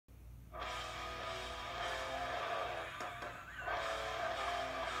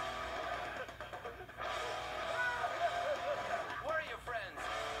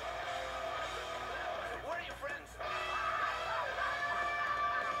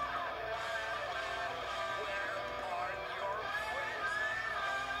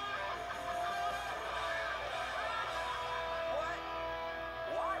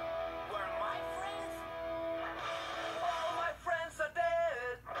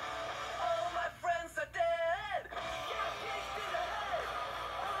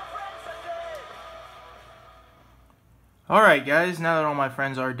Alright guys, now that all my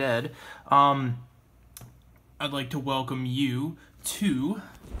friends are dead, I'd like to welcome you to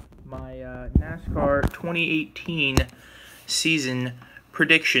my NASCAR 2018 season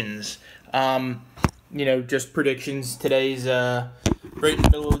predictions. Just predictions. Today's right in the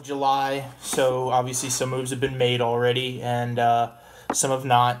middle of July, so obviously some moves have been made already, and some have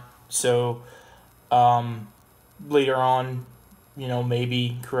not. So later on,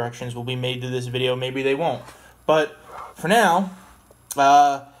 maybe corrections will be made to this video, maybe they won't. But for now,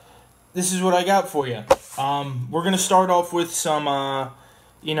 this is what I got for you. We're going to start off with some,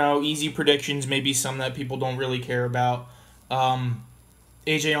 easy predictions, maybe some that people don't really care about. AJ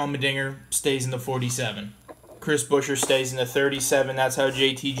Allmendinger stays in the 47. Chris Buescher stays in the 37. That's how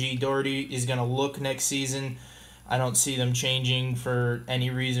JTG Doherty is going to look next season. I don't see them changing for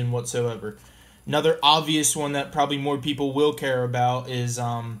any reason whatsoever. Another obvious one that probably more people will care about is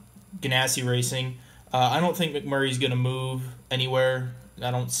Ganassi Racing. I don't think McMurray's going to move anywhere.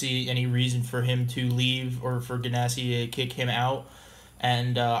 I don't see any reason for him to leave or for Ganassi to kick him out.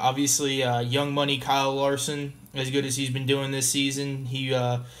 And obviously, young money Kyle Larson, as good as he's been doing this season, he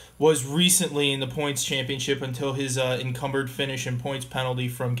was recently in the points championship until his encumbered finish and points penalty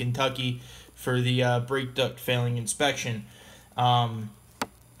from Kentucky for the brake duct failing inspection.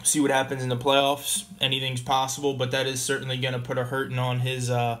 See what happens in the playoffs. Anything's possible, but that is certainly going to put a hurting on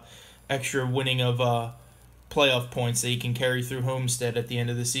his extra winning of playoff points that he can carry through Homestead at the end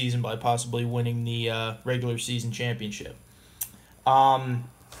of the season by possibly winning the regular season championship.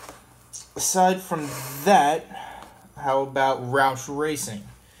 Aside from that, how about Roush Racing?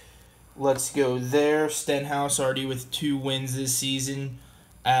 Let's go there. Stenhouse already with 2 wins this season.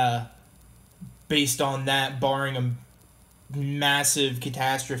 Based on that, barring a massive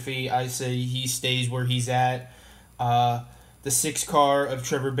catastrophe, I say he stays where he's at. The 6 car of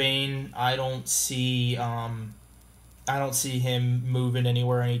Trevor Bayne, I don't see him moving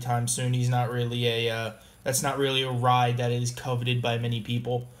anywhere anytime soon. He's not really that's not really a ride that is coveted by many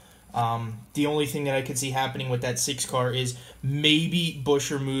people. The only thing that I could see happening with that 6 car is maybe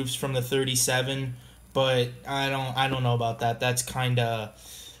Buescher moves from the 37, but I don't know about that. That's kind of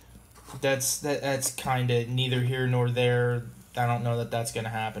neither here nor there. I don't know that that's going to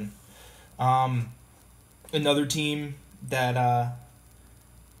happen. Another team that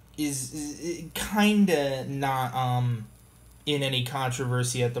is kind of not in any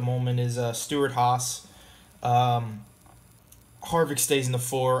controversy at the moment is Stewart-Haas. Harvick stays in the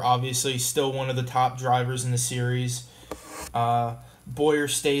 4, obviously, still one of the top drivers in the series. Bowyer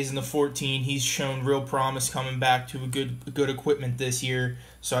stays in the 14. He's shown real promise coming back to a good equipment this year,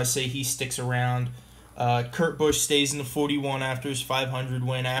 so I say he sticks around. Kurt Busch stays in the 41 after his 500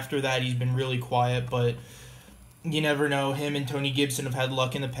 win. After that, he's been really quiet, but you never know. Him and Tony Gibson have had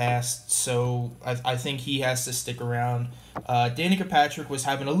luck in the past, so I think he has to stick around. Danica Patrick was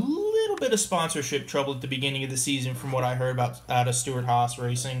having a little bit of sponsorship trouble at the beginning of the season from what I heard out of Stewart-Haas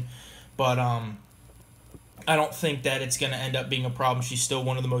Racing, but I don't think that it's going to end up being a problem. She's still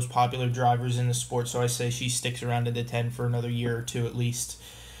one of the most popular drivers in the sport, so I say she sticks around in the 10 for another year or two at least.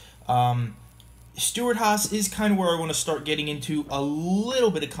 Stewart-Haas is kind of where I want to start getting into a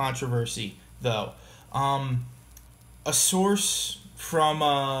little bit of controversy, though. A source from,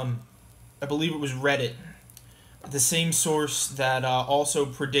 I believe it was Reddit, the same source that also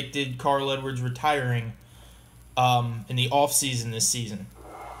predicted Carl Edwards retiring in the offseason this season,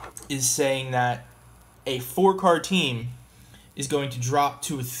 is saying that a 4-car team is going to drop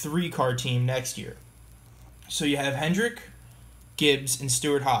to a 3-car team next year. So you have Hendrick, Gibbs, and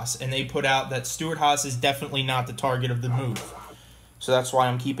Stewart-Haas, and they put out that Stewart-Haas is definitely not the target of the move. So that's why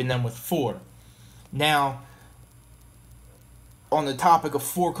I'm keeping them with 4. Now, on the topic of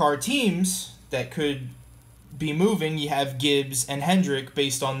 4-car teams that could be moving, you have Gibbs and Hendrick,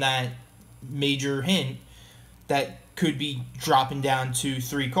 based on that major hint, that could be dropping down to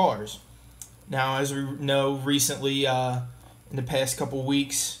 3 cars. Now, as we know, recently, in the past couple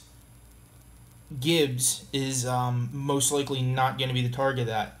weeks, Gibbs is most likely not going to be the target of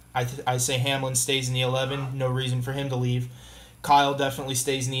that. I say Hamlin stays in the 11, no reason for him to leave. Kyle definitely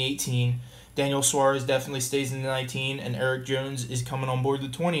stays in the 18. Daniel Suarez definitely stays in the 19, and Eric Jones is coming on board the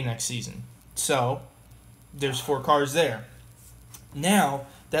 20 next season. So, there's 4 cars there. Now,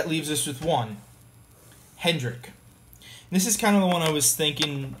 that leaves us with 1, Hendrick. This is kind of the one I was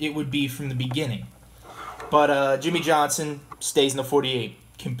thinking it would be from the beginning. But Jimmy Johnson stays in the 48.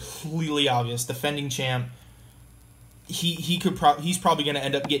 Completely obvious. Defending champ. He's probably going to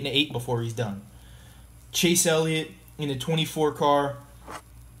end up getting an 8 before he's done. Chase Elliott in the 24 car.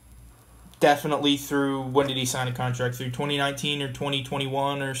 Definitely through, when did he sign a contract? Through 2019 or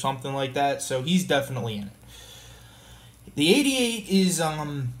 2021 or something like that. So he's definitely in it. The 88 is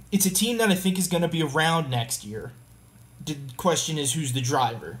it's a team that I think is going to be around next year. The question is, who's the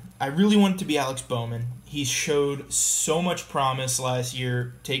driver? I really want it to be Alex Bowman. He showed so much promise last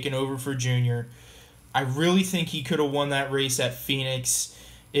year, taking over for Junior. I really think he could have won that race at Phoenix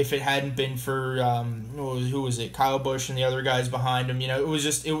if it hadn't been for who was it? Kyle Busch and the other guys behind him. It was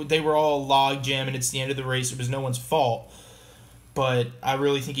just they were all log jamming. It's the end of the race. It was no one's fault. But I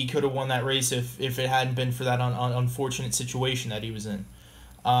really think he could have won that race if it hadn't been for that unfortunate situation that he was in.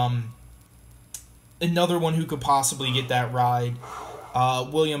 Another one who could possibly get that ride,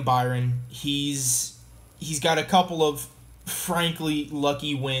 William Byron. He's got a couple of frankly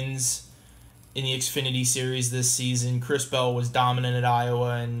lucky wins in the Xfinity Series this season. Chris Bell was dominant at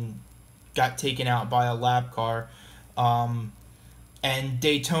Iowa and got taken out by a lap car. And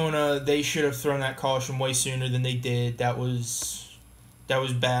Daytona, they should have thrown that caution way sooner than they did. That was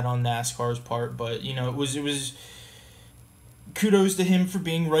bad on NASCAR's part, but it was kudos to him for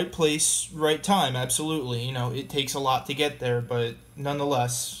being right place, right time. Absolutely. It takes a lot to get there, but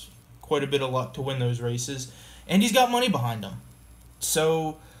nonetheless, quite a bit of luck to win those races. And he's got money behind him.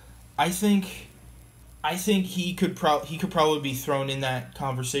 So I think he could probably be thrown in that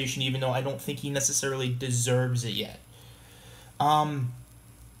conversation, even though I don't think he necessarily deserves it yet. Now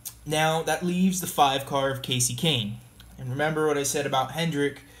that leaves the 5 car of Kasey Kahne. And remember what I said about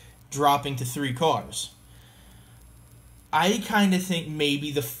Hendrick dropping to 3 cars. I kind of think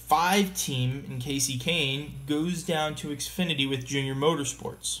maybe the 5 team in Kasey Kahne goes down to Xfinity with Junior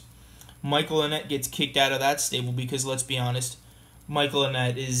Motorsports. Michael Annett gets kicked out of that stable because, let's be honest, Michael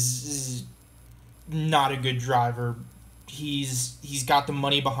Annett is not a good driver. He's got the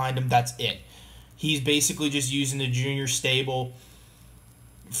money behind him. That's it. He's basically just using the Junior stable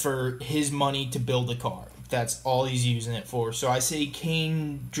for his money to build a car. That's all he's using it for. So I say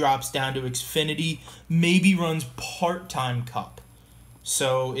Kahne drops down to Xfinity, there runs part-time Cup.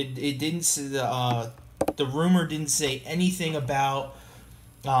 So it didn't say the rumor didn't say anything about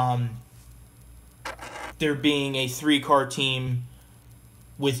there being a 3-car team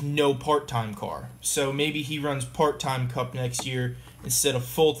with no part-time car. So maybe he runs part-time Cup next year instead of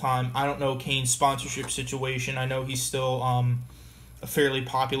full-time. I don't know Kahne's sponsorship situation. I know he's still a fairly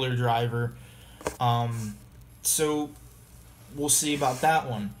popular driver. So we'll see about that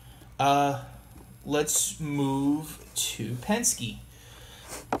one. Let's move to Penske.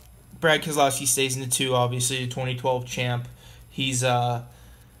 Brad Keselowski stays in the 2, obviously, the 2012 champ. He's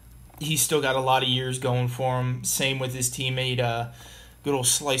still got a lot of years going for him. Same with his teammate, good old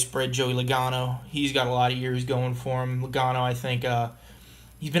sliced bread Joey Logano. He's got a lot of years going for him. Logano, I think,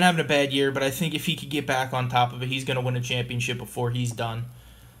 he's been having a bad year, but I think if he could get back on top of it, he's going to win a championship before he's done.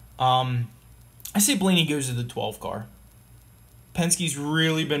 I say Blaney goes to the 12 car. Penske's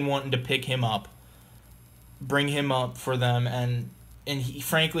really been wanting to pick him up, bring him up for them, and he,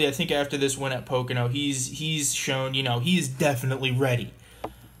 frankly, I think after this win at Pocono, he's shown, he is definitely ready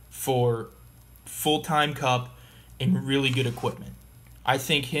for full-time Cup and really good equipment. I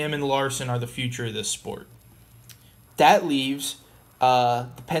think him and Larson are the future of this sport. That leaves the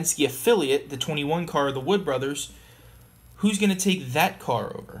Penske affiliate, the 21 car, the Wood Brothers. Who's going to take that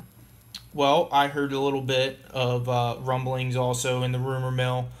car over? Well, I heard a little bit of rumblings also in the rumor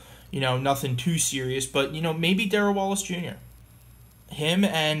mill. Nothing too serious, but, maybe Darrell Wallace Jr. Him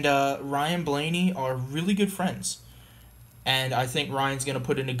and Ryan Blaney are really good friends. And I think Ryan's going to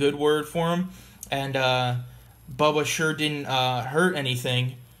put in a good word for him. And Bubba sure didn't hurt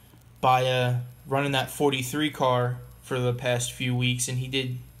anything by running that 43 car for the past few weeks. And he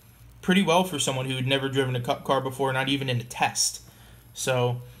did pretty well for someone who had never driven a Cup car before, not even in a test.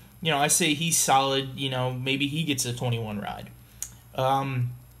 So, I say he's solid. Maybe he gets a 21 ride.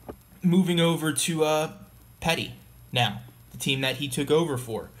 Moving over to Petty now, the team that he took over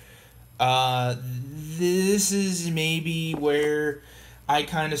for. This is maybe where I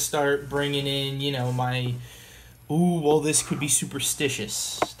kind of start bringing in, my, this could be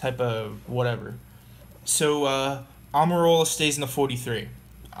superstitious type of whatever. So, Almirola stays in the 43.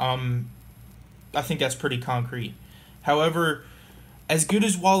 I think that's pretty concrete. However, as good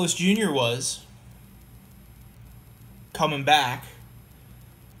as Wallace Jr. was coming back,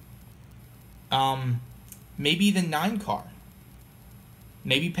 maybe the 9 car.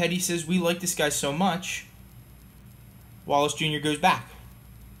 Maybe Petty says, we like this guy so much, Wallace Jr. goes back,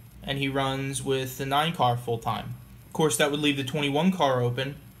 and he runs with the 9 car full-time. Of course, that would leave the 21 car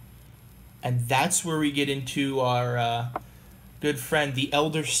open, and that's where we get into our good friend, the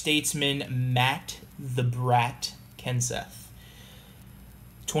elder statesman, Matt the Brat Kenseth.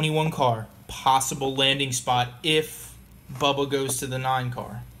 21 car, possible landing spot if Bubba goes to the 9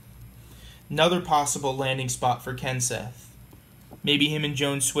 car. Another possible landing spot for Kenseth Maybe him and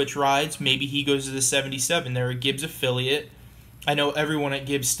Jones switch rides. Maybe he goes to the 77. They're a Gibbs affiliate. I know everyone at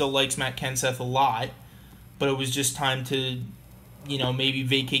Gibbs still likes Matt Kenseth a lot, but it was just time to, maybe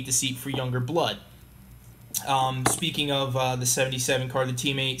vacate the seat for younger blood. Speaking of the 77 car, the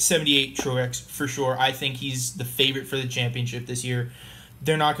teammate, 78 Truex, for sure. I think he's the favorite for the championship this year.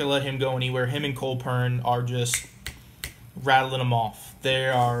 They're not going to let him go anywhere. Him and Cole Pearn are just rattling him off.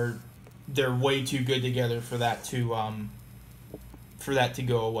 They're way too good together for that to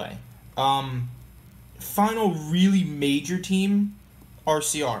go away. Final really major team,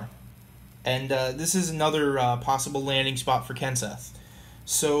 RCR. And this is another possible landing spot for Kenseth.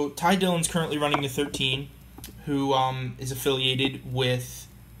 So Ty Dillon's currently running the 13, who is affiliated with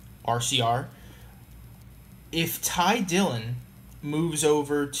RCR. If Ty Dillon moves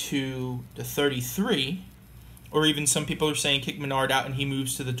over to the 33, or even some people are saying kick Menard out and he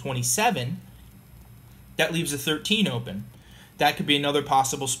moves to the 27, that leaves the 13 open. That could be another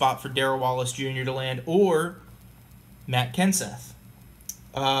possible spot for Darrell Wallace Jr. to land, or Matt Kenseth.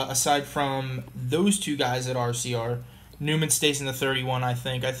 Aside from those two guys at RCR, Newman stays in the 31, I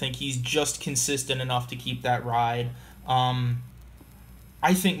think. I think he's just consistent enough to keep that ride.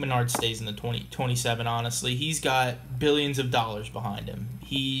 I think Menard stays in the 27, honestly. He's got billions of dollars behind him.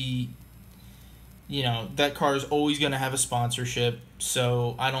 That car is always going to have a sponsorship,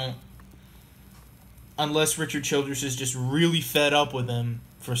 so unless Richard Childress is just really fed up with him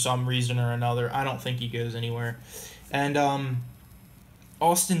for some reason or another, I don't think he goes anywhere. And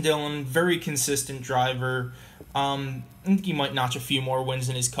Austin Dillon, very consistent driver. I think he might notch a few more wins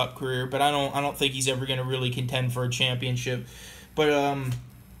in his Cup career, but I don't think he's ever going to really contend for a championship. But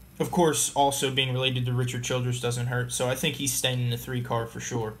of course, also being related to Richard Childress doesn't hurt, so I think he's staying in the 3 car for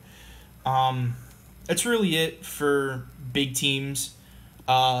sure. That's really it for big teams.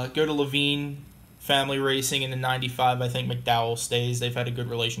 Go to Levine Family Racing in the 95. I think McDowell stays. They've had a good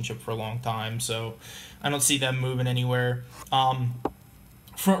relationship for a long time, so I don't see them moving anywhere.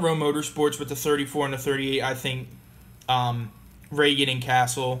 Front Row Motorsports with the 34 and the 38, I think Reagan and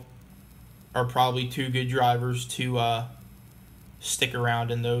Castle are probably 2 good drivers to stick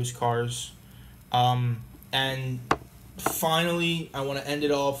around in those cars. And finally, I want to end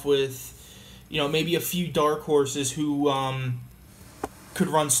it off with, maybe a few dark horses who could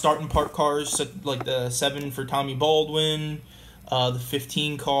run start and park cars, like the 7 for Tommy Baldwin, the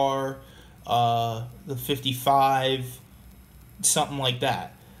 15 car, the 55, something like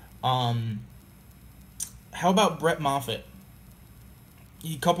that. How about Brett Moffitt?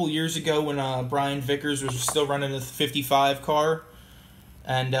 A couple years ago when Brian Vickers was still running the 55 car,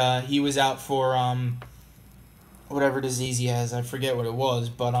 and he was out for whatever disease he has, I forget what it was,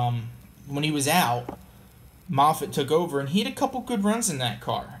 but when he was out, Moffitt took over, and he had a couple good runs in that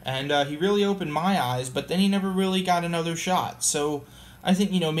car, and he really opened my eyes, but then he never really got another shot. So I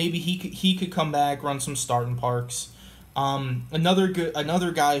think maybe he could come back, run some starting parks. Another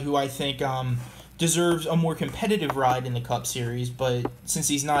guy who I think deserves a more competitive ride in the Cup Series, but since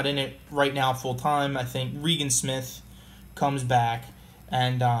he's not in it right now full time, I think Regan Smith comes back,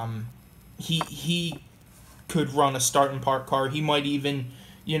 and he could run a start and park car. He might even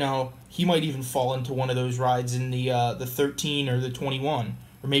fall into one of those rides in the 13 or the 21,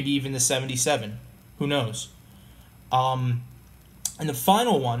 or maybe even the 77. Who knows? And the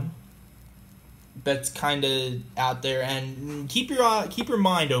final one that's kind of out there, and keep your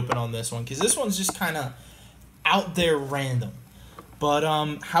mind open on this one, because this one's just kind of out there random. But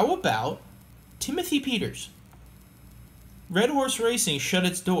how about Timothy Peters? Red Horse Racing shut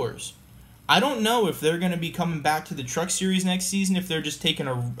its doors. I don't know if they're going to be coming back to the Truck Series next season, if they're just taking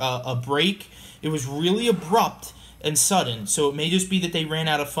a break. It was really abrupt and sudden, so it may just be that they ran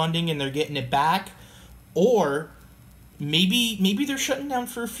out of funding and they're getting it back, or maybe they're shutting down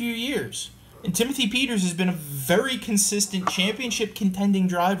for a few years. And Timothy Peters has been a very consistent championship contending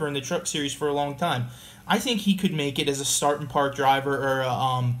driver in the Truck Series for a long time. I think he could make it as a start and park driver or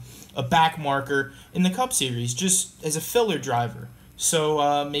a back marker in the Cup Series, just as a filler driver.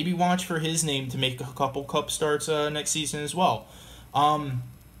 So maybe watch for his name to make a couple Cup starts next season as well.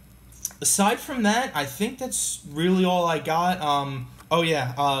 Aside from that, I think that's really all I got.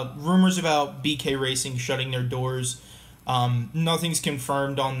 Rumors about BK Racing shutting their doors. Nothing's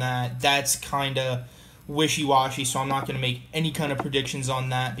confirmed on that. That's kind of wishy-washy, so I'm not going to make any kind of predictions on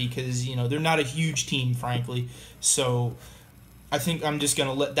that because, they're not a huge team, frankly. So I think I'm just going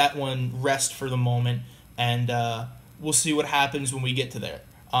to let that one rest for the moment, and we'll see what happens when we get to there.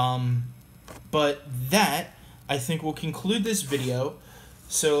 But that, I think, will conclude this video.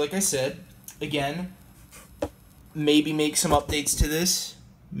 So, like I said, again, maybe make some updates to this.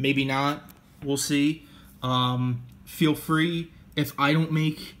 Maybe not. We'll see. Feel free if I don't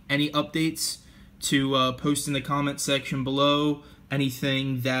make any updates, to post in the comment section below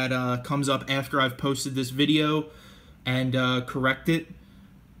anything that comes up after I've posted this video and correct it.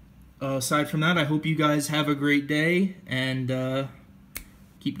 Aside from that, I hope you guys have a great day and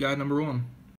keep God number one.